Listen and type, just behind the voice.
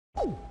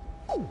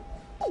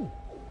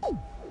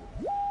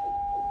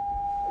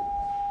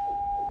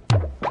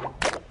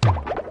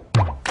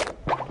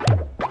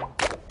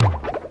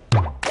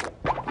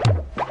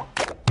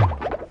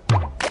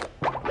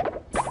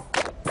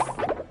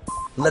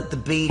Let the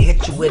beat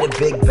hit you with a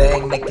big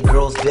bang, make the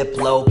girls dip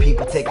low.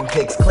 People taking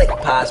pics, click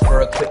pies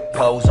for a quick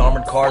pose.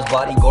 Armored cars,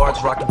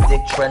 bodyguards, rocking thick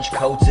trench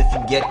coats. If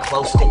you get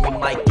close, then you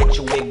might get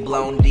your wig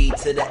blown. D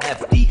to the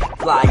FD,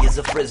 fly as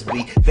a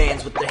frisbee.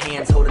 Fans with their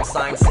hands holding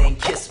signs saying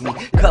kiss me.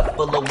 Cup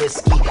full of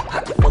whiskey,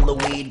 pocket full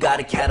of weed. Got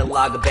a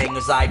catalog of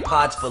bangers,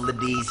 iPods full of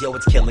these. Yo,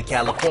 it's Killer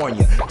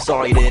California,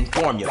 sorry to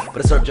inform you,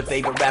 but I served your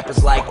favorite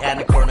rappers like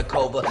Anna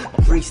Kournikova. My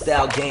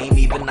freestyle game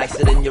even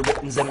nicer than your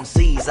written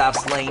MCs. I've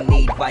slain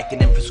need,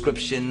 Viking and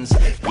prescriptions.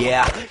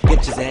 Yeah,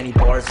 get your Zanny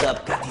bars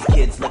up. Got these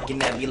kids looking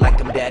at me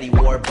like I'm Daddy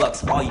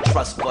Warbucks. All you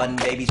trust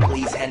fund babies,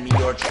 please hand me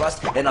your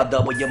trust, and I'll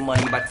double your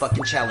money by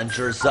fucking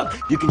challengers up.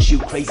 You can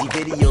shoot crazy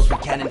videos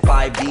with Canon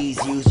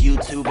 5Ds. Use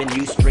YouTube and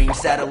Ustream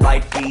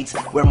satellite feeds.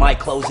 Wear my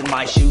clothes and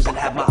my shoes and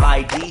have my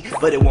ID,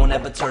 but it won't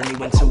ever turn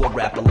you into a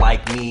rapper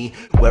like me.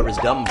 Where is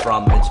dumb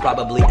from? It's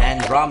probably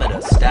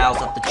Andromeda. Styles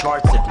up the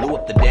charts, it blew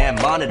up the damn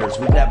monitors.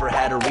 We've never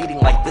had a reading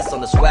like this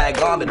on the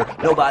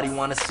swagometer. Nobody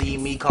wanna see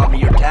me, call me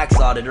your tax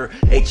auditor.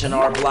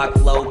 H&R Block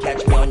Flow,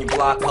 catch me on your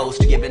blog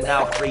post, giving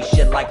out free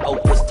shit like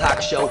Oprah's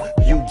talk show.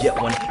 You get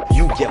one,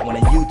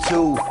 and you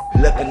too.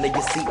 Look under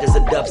your seat, there's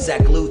a dub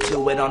sack glued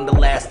to it. On the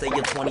last day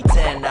of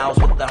 2010, I was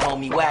with the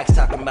homie Wax,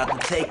 talking about the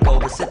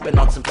takeover, sipping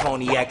on some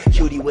cognac.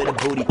 Cutie with a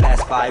booty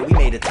passed by, we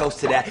made a toast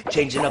to that,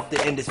 changing up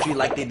the industry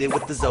like they did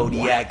with the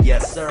Zodiac.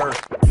 Yes sir,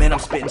 man, I'm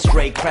spitting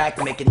straight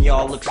crack, making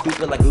y'all look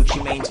stupid like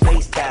Gucci Mane's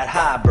face tat.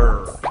 Hi,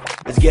 burr.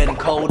 It's getting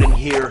cold in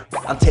here.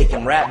 I'm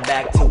taking rap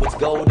back to its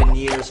golden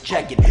years.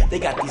 Check it, they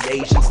got these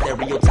Asian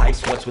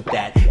stereotypes, what's with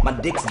that? My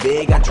dick's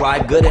big, I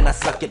drive good, and I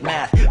suck at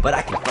math, but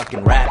I can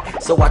fucking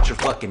rap, so watch your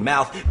fucking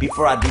mouth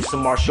before I do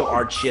some martial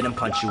arts shit and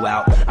punch you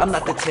out. I'm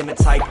not the timid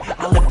type,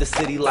 I live the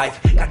city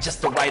life, got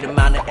just the right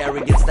amount of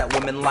arrogance that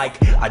women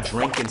like. I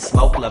drink and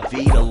smoke La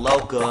Vida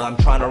Loca, I'm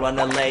trying to run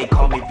LA,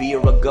 call me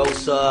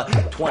Viragosa.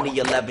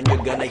 2011, you're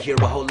gonna hear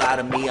a whole lot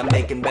of me. I'm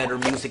making better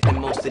music than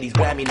most of these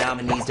Grammy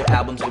nominees. Their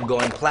albums are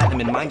going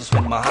platinum and mine just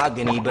went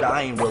mahogany, but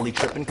I ain't really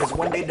tripping, cause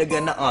one day they're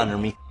gonna honor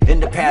me. In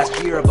the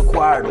past year I've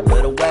acquired a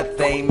little web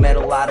fame, met a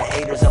lot of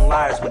haters and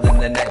liars within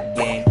the net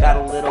game. Got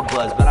a little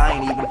buzz, but I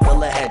ain't even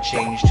feel a head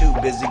change. Too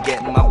busy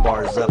getting my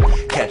bars up,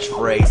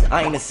 catchphrase.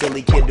 I ain't a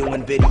silly kid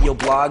doing video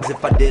blogs.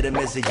 If I did them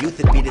as a youth,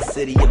 it'd be the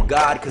city of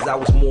God, cause I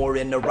was more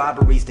into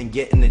robberies than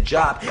getting a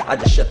job. I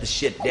just shut the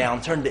shit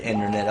down, turned the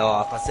internet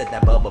off. I said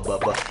that bubba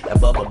bubba, that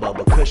bubba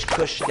bubba, kush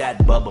kush, that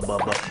bubba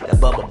bubba, that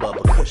bubba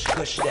bubba, kush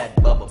kush, that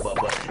bubba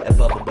bubba, that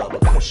bubba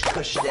bubba, kush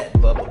kush, that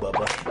bubba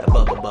bubba, that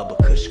bubba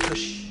bubba, kush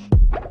kush.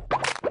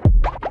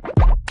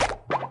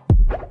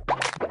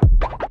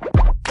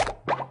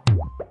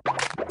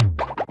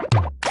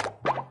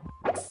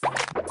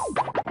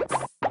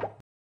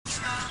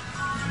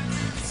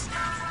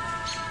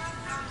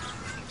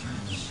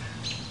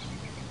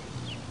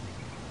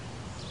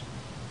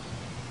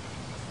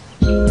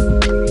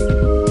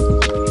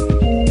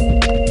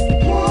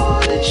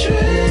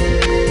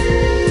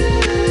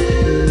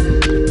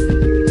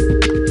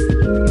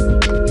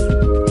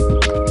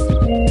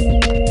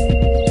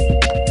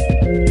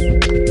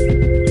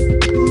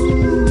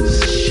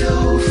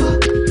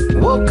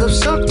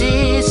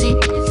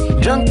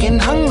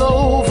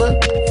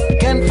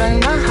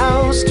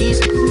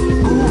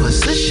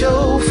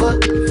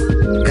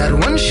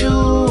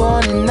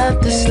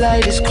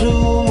 Slightest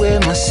clue where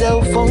my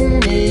cell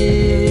phone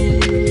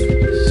is.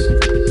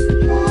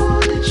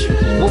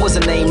 What was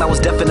her name? I was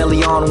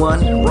definitely on one.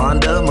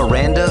 Rhonda,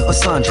 Miranda, or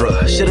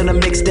Sandra. Shouldn't have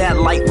mixed that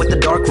light with the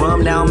dark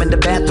rum. Now I'm in the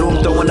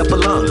bathroom throwing up a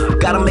lung.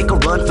 Gotta make a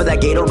run for that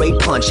Gatorade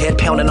punch. Head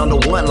pounding on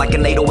the one like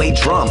an 808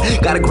 drum.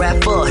 Gotta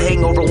grab for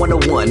hangover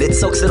 101. It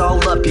soaks it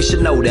all up, you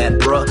should know that,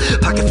 bruh.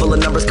 Pocket full of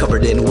numbers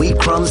covered in wheat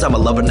crumbs. I'm a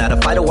lover, not a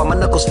fighter, while my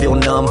knuckles feel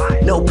numb.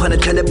 No pun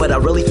intended, but I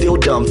really feel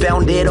dumb.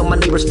 Found dead on my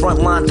neighbor's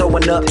front lawn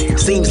throwing up.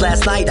 Seems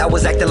last night I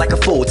was acting like a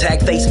fool. Tag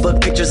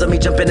Facebook pictures of me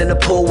jumping in the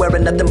pool,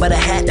 wearing nothing but a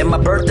hat and my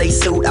birthday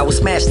suit. I was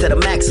smashed to the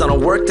max on a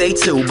work day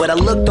too, but I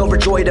looked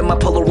overjoyed in my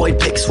Polaroid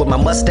pics with my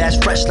mustache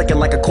fresh, looking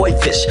like a koi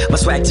fish. My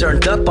swag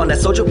turned up on that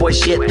Soulja Boy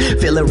shit,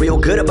 feeling real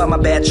good about my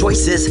bad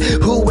choices.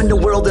 Who in the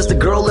world is the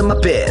girl in my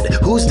bed?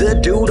 Who's the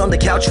dude on the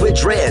couch with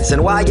dreads?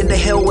 And why in the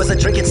hell was I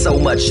drinking so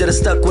much? Should've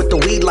stuck with the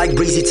weed like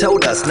Breezy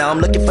told us. Now I'm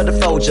looking for the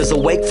Folgers,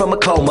 awake from a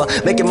coma,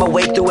 making my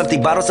way through empty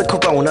bottles of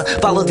Corona.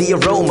 Follow the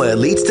aroma, it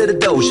leads to the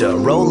doja.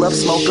 Roll up,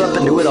 smoke up,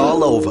 and do it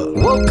all over.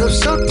 Woke up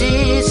so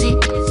dizzy,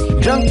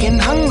 drunk and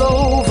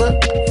hungover.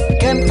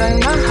 Can't find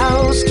my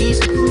house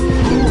keys.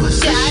 Who was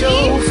the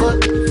chauffeur?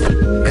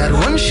 Got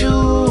one shoe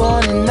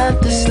on and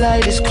not the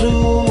slightest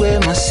clue where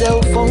my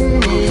cell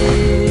phone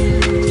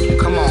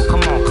is. Come on,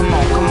 come on, come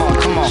on, come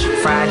on, come on.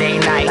 Friday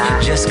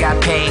night, just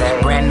got paid.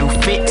 Brand new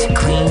fit,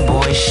 clean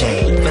boy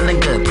shade. Feeling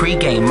good,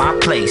 pregame, my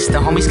play. place. The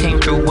homies came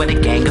through with a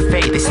gang of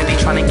fade. They said they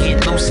tryna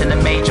get loose in a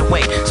major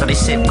way, so they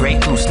sip Grey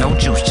Goose, no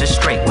juice, just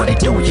straight. What they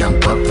do, young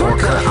buck, poor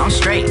cut. I'm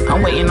straight,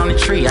 I'm waiting on the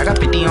tree. I got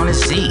 50 on the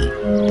Z.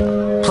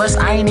 Plus,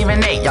 I ain't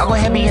even Nate. Y'all go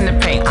heavy in the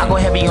paint, I go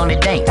heavy on the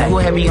dank. You go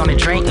heavy on the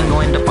drink and go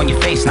end up on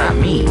your face, not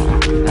me.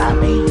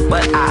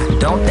 But I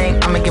don't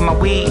think I'ma get my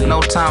weed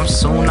no time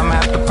soon. I'ma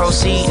have to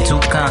proceed to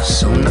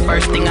consume the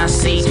first thing I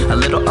see. A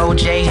little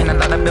OJ and a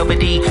lot of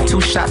Belvedere.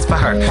 2 shots for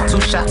her,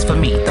 2 shots for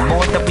me. The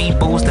more that we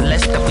booze, the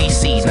less that we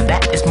see. Now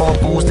that is more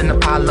booze than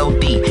Apollo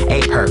D.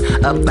 Ate her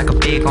up like a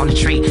pig on the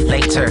tree.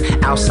 Later,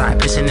 outside,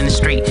 pissing in the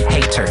street.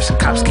 Haters,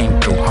 cops came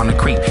through on the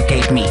creep.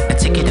 Gave me a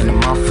ticket and a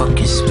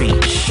motherfucking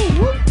speech.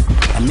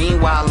 And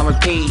meanwhile, I'm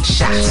repeat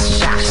shots,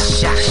 shots,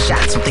 shots,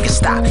 shots. I'm thinking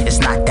stop, it's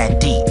not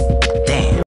that deep.